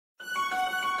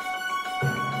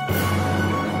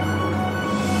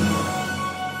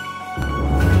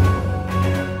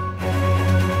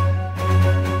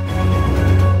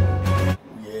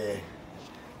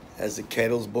as the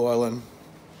kettle's boiling.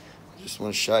 Just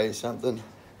want to show you something.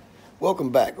 Welcome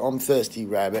back. I'm Thirsty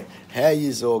Rabbit. How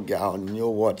yous all going? And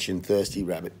you're watching Thirsty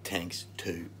Rabbit. Thanks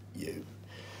to you.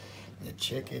 Now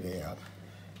check it out.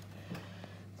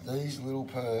 These little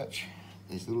perch,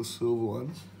 these little silver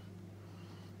ones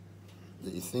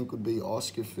that you think would be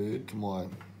Oscar food to my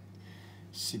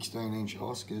 16-inch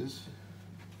Oscars.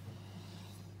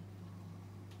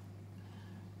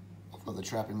 I've got the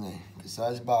trap in there because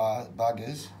those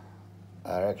buggers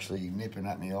are actually nipping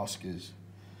at me Oscars.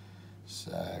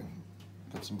 So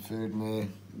put some food in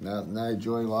there. No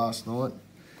joy last night.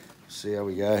 See how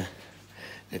we go.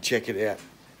 Now check it out.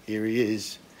 Here he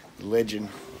is, the legend.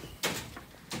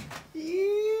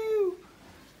 Ew.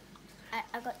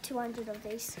 I got 200 of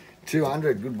these.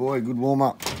 200, good boy, good warm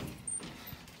up.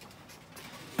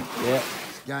 Yeah,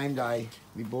 it's game day.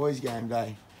 My boys' game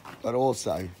day. But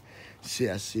also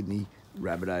South Sydney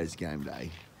Rabbitohs game day.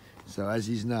 So as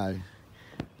you know,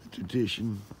 the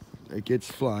tradition, it gets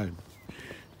flown.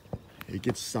 It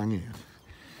gets sung out.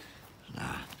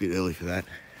 Nah, a bit early for that.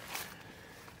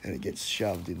 And it gets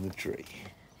shoved in the tree.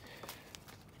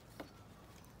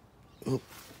 Oop.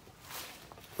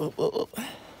 Oop, oop, oop.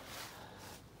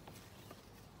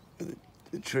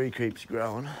 The tree keeps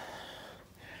growing.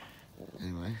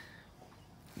 Anyway,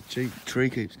 the tree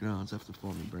keeps growing, so I have to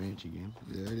find the branch again.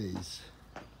 There it is.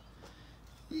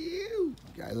 Ew.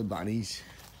 Go the bunnies.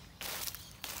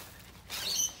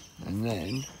 And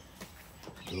then,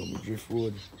 put on the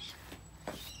driftwood.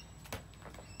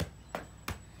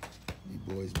 You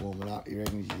boys warming up. You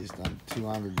reckon you just done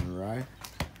 200 in a row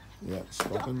without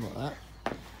stopping like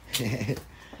that?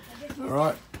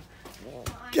 Alright,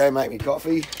 go make me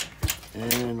coffee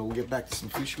and we'll get back to some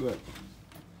fish work.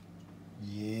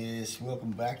 Yes,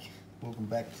 welcome back. Welcome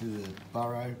back to the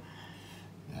burrow.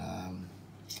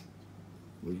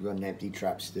 We've got an empty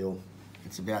trap still.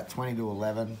 It's about 20 to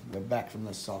 11. We're back from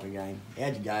the soccer game.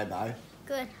 How'd you go, Bo?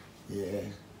 Good. Yeah.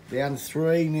 Down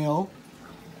 3-0.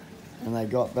 And they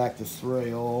got back to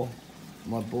 3-all.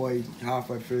 My boy,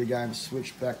 halfway through the game,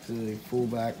 switched back to the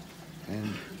fullback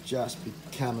and just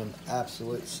become an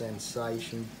absolute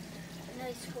sensation. And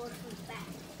they scored from the back.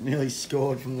 Nearly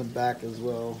scored from the back as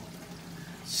well.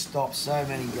 Stopped so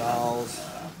many goals.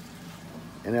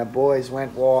 And our boys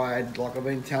went wide, like I've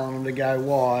been telling them to go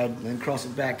wide, and then cross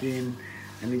it back in,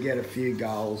 and to get a few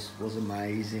goals was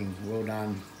amazing. Well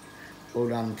done. Well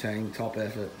done, team. Top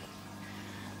effort.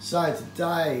 So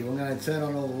today, we're going to turn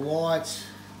on all the lights.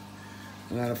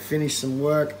 I'm going to finish some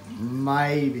work,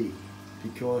 maybe,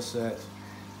 because I've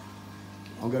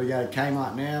got to go to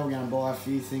Kmart now. We're going to buy a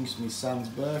few things for my son's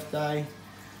birthday.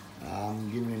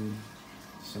 I'm giving him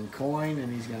some coin,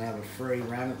 and he's going to have a free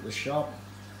run at the shop.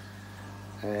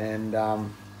 And yeah,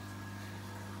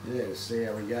 we'll see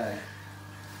how we go.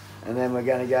 And then we're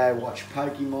going to go watch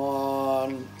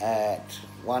Pokemon at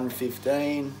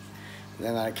 1:15.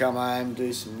 Then I come home,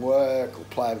 do some work, or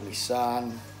play with my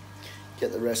son,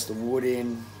 get the rest of the wood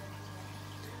in.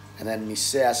 And then my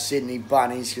South Sydney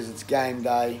bunnies, because it's game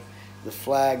day, the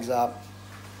flag's up.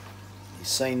 You've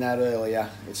seen that earlier,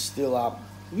 it's still up.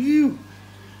 Woo!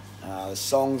 The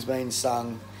song's been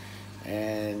sung,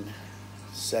 and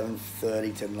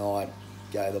 7:30 tonight,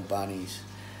 go the bunnies.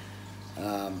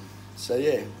 So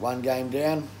yeah, one game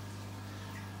down,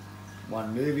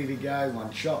 one movie to go,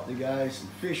 one shop to go, some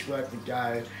fish work to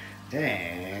go,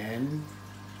 and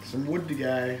some wood to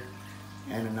go,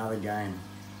 and another game.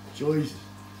 Jesus,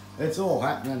 it's all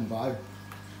happening, Bo.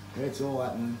 It's all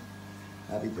happening.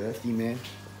 Happy birthday, man.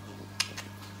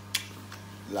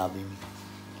 Love him.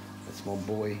 That's my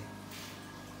boy.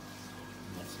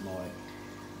 That's my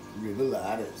River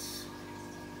Artists.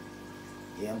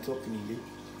 Yeah, I'm talking to you.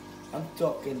 I'm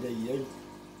talking to you.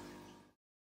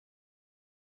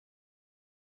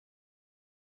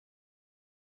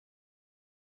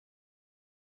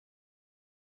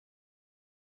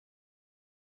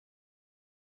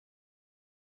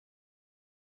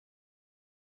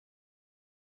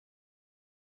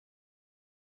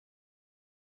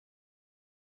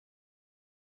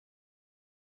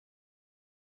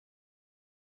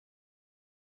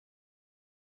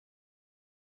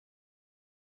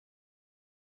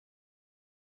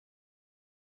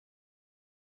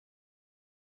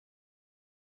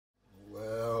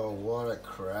 Well, what a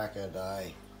cracker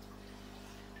day.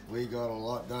 We got a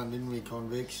lot done, didn't we,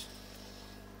 convicts?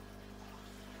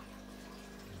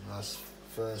 Us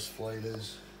first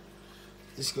fleeters.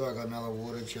 This guy got another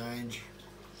water change.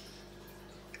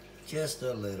 Just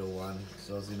a little one,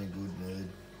 so I was in a good mood.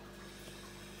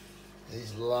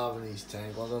 He's loving his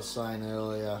tank. Like I was saying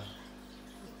earlier,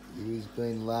 he's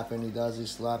been lapping. He does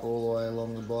this lap all the way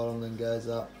along the bottom, then goes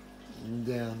up and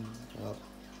down, up,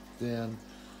 down,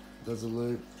 does a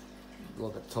loop,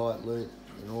 like a tight loop,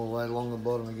 and all the way along the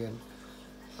bottom again.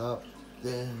 Up,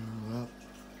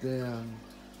 down,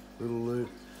 little loop.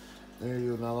 There you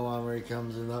go, another one where he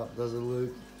comes in up, does a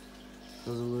loop,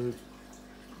 does a loop,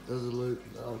 does a loop,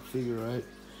 oh, figure eight.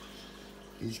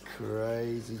 He's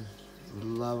crazy, he's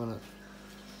loving it.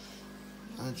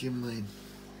 Aren't you, mate?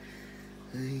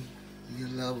 Hey, you're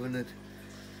loving it.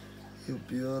 You're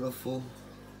beautiful.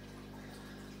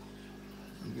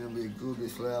 You're gonna be a good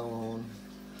this flower horn.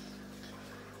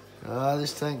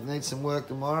 This tank needs some work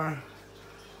tomorrow.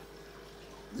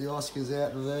 The Oscar's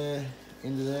out of there,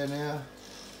 into there now.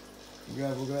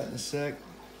 We'll go that in a sec.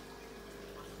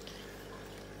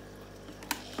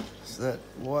 So that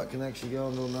white can actually go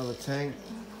into another tank.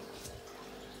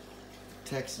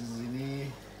 Tex is in here.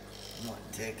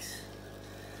 Night, Tex.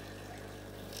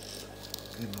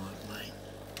 Good night, mate.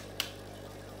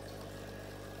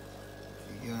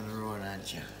 You're going alright,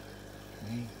 aren't you?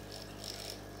 Hey?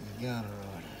 You're going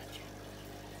alright, aren't you?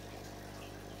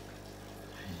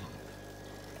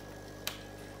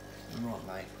 Good night,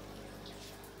 mate.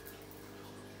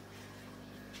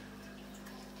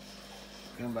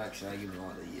 Come back, say good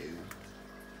night to you.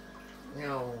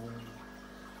 No.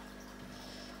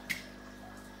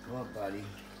 Come on, buddy.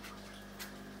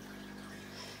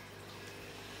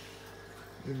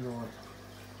 Good night.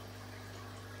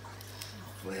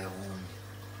 Flower horn.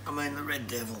 I mean the red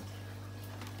devil.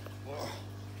 Oh,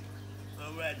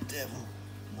 the red devil.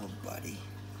 Come on, buddy.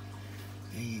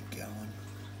 Where you going?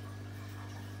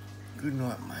 Good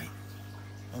night, mate.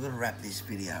 I'm gonna wrap this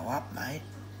video up, mate.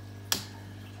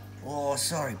 Oh,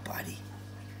 sorry, buddy.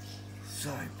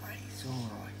 Sorry, buddy. It's all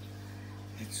right.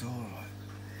 It's all right.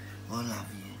 I love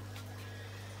you.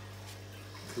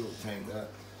 Cool tank,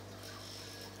 that.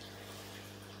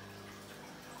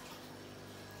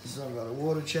 So I've got a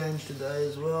water change today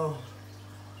as well.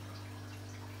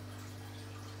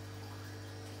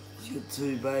 She's got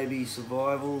 2 baby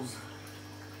survivals.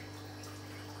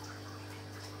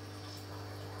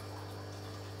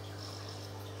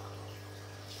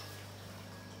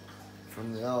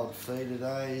 From the old feeder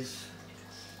days.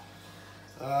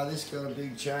 This got a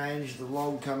big change. The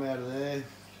log come out of there.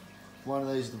 One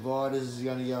of these dividers is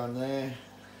going to go in there.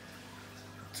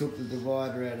 Took the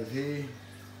divider out of here.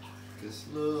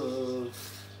 Just look.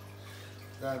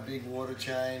 No big water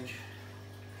change.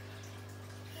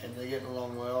 And they're getting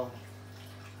along well.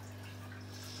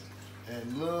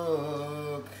 And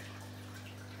look.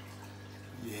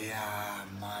 Yeah,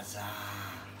 Maza.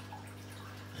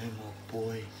 Hey, my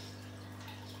boy.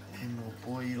 Hey, my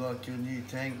boy, you like your new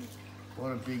tank?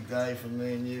 What a big day for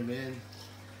me and you, man.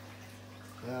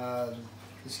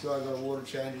 This guy got a water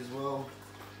change as well.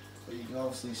 But you can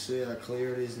obviously see how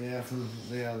clear it is now from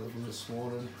this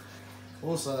morning.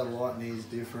 Also, the lighting here is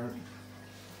different.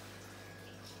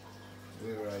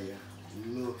 Where are you?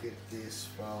 Look at this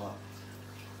fella.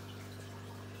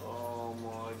 Oh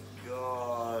my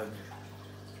God.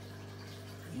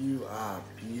 You are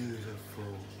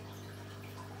beautiful.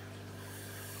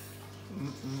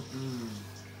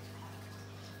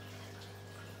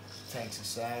 Tank's the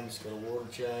same, it's got a water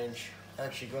change.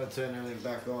 Actually got to turn everything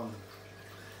back on.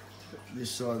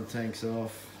 This side of the tank's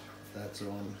off, that's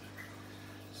on.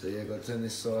 So yeah, got to turn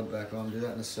this side back on, do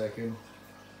that in a second.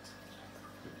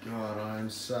 God, I am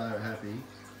so happy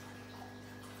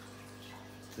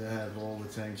to have all the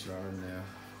tanks running now.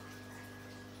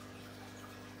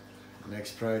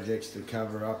 Next project's to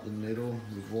cover up the middle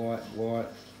with white.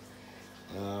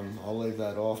 I'll leave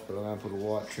that off, but I'm going to put a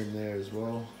white trim there as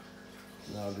well.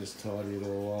 And I'll just tidy it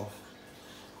all off.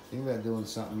 Think about doing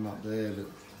something up there, but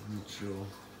I'm not sure.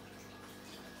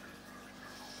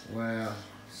 Wow,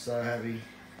 so happy.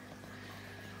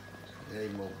 There,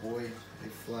 my boy,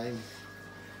 big flame.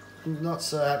 I'm not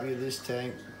so happy with this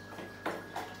tank.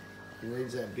 He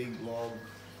needs that big log.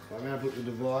 I'm going to put the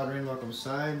divider in like I'm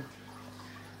saying.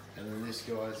 And then this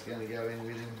guy's going to go in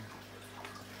with him.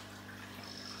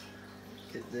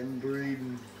 Get them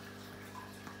breeding.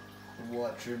 The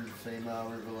white trimmed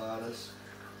female rivellatas.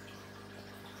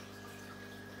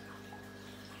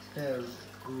 A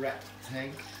wrapped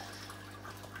tank.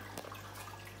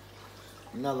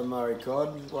 Another Murray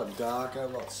cod, a lot darker, a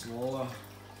lot smaller.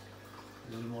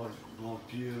 And my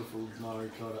beautiful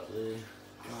Murray cod up there.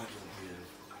 God, you're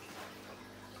beautiful.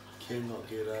 Cannot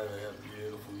get over how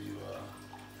beautiful you are.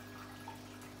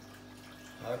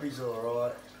 I hope he's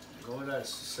alright. I don't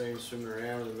see him swimming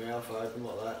around with the mouth open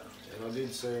like that. And I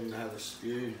did see him have a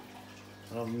spew.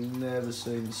 And I've never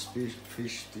seen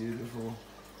fish beautiful.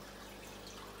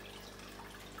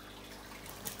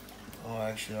 Oh,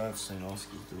 actually, I've seen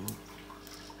Aussies do it.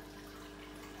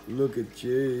 Look at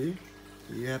you.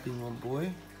 Are you happy, my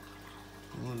boy?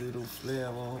 My little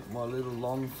flower, my little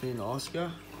long fin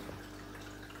Oscar.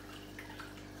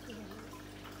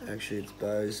 Actually, it's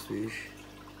Bo's fish.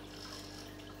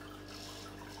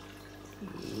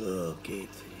 Look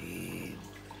at him.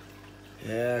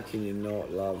 How can you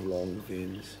not love long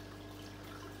fins?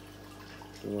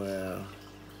 Wow.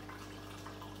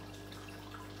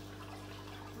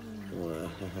 Wow.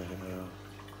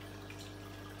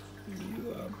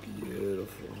 You are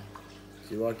beautiful.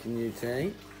 Do you like your new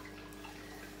tank?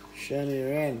 Show me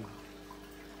around.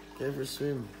 Go for a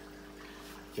swim.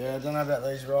 Yeah, I don't know about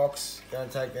these rocks. Gonna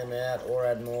take them out or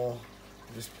add more.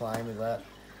 I'm just playing with that.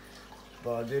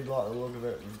 But I did like the look of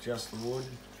it with just the wood.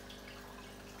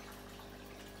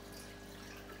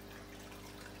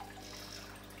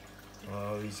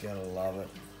 Oh, he's gonna love it.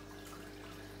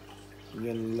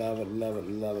 You're gonna love it, love it,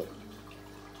 love it.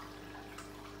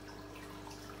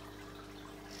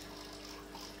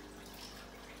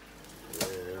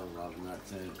 Yeah, I'm loving that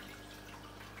tank.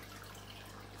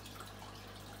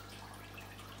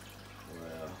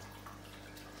 Wow.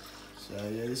 So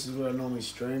yeah, this is where I normally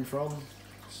stream from.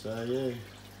 So yeah.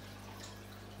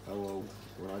 Oh well,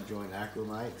 when I join Aqua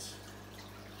Mates.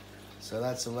 So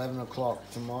that's 11 o'clock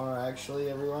tomorrow actually,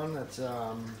 everyone. That's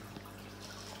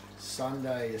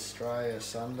Sunday, Australia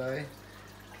Sunday.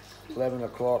 11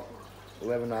 o'clock,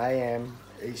 11 AM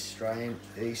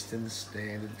Eastern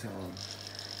Standard Time.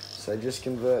 So just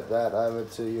convert that over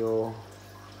to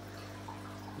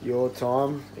your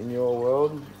time in your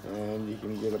world, and you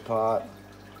can get a part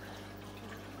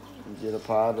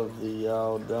of the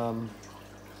old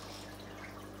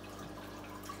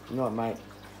not mate,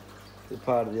 the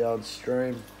part of the old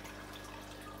stream.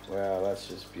 Wow, that's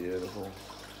just beautiful.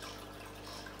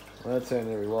 I'm gonna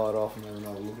turn every light off and have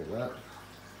another look at that.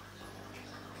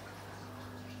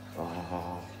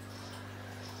 Oh,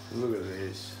 look at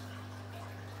this.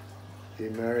 The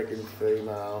American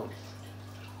female.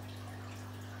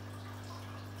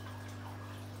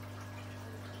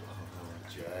 Oh,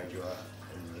 jaguar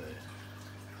in there.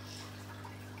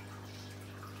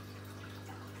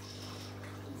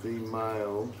 The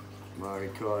male Murray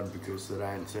cod because they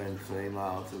don't turn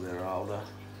female till they're older.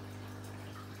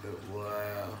 But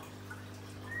wow.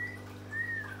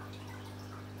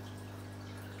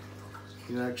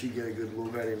 You can actually get a good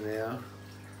look at him now.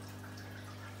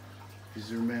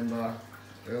 Because remember,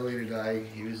 earlier today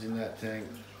he was in that tank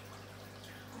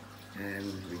and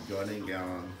we got him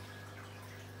going.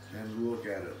 And look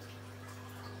at it.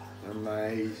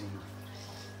 Amazing.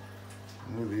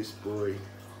 Look at this boy.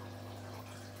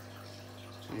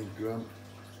 Hey Grump.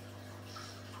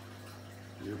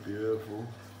 You're beautiful.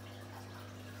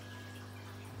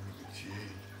 Look at you.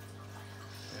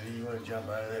 Hey, you want to jump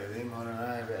over there with him? I don't know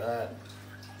about that.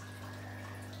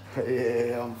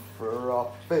 Yeah, I'm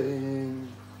frothing.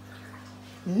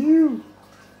 You.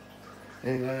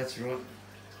 Anyway, that's right.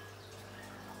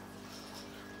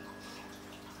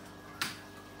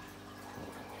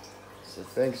 So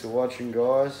thanks for watching,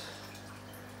 guys,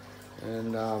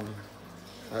 and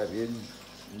hope you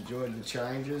enjoyed the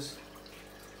changes.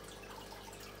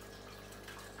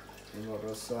 And like I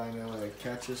was saying earlier,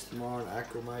 catch us tomorrow on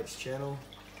Aqua Mate's channel.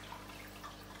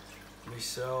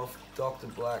 Myself, Dr.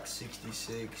 Black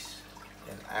 66,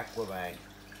 and Aqua Mate.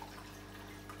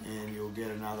 And you'll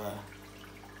get another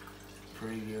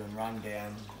preview and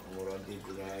rundown of what I did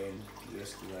today and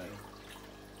yesterday.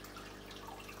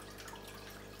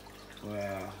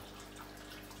 Wow.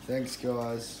 Thanks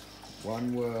guys.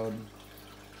 One world,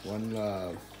 one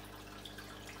love.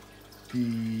 Peace.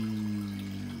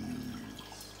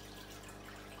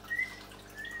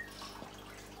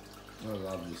 I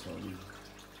love this hobby.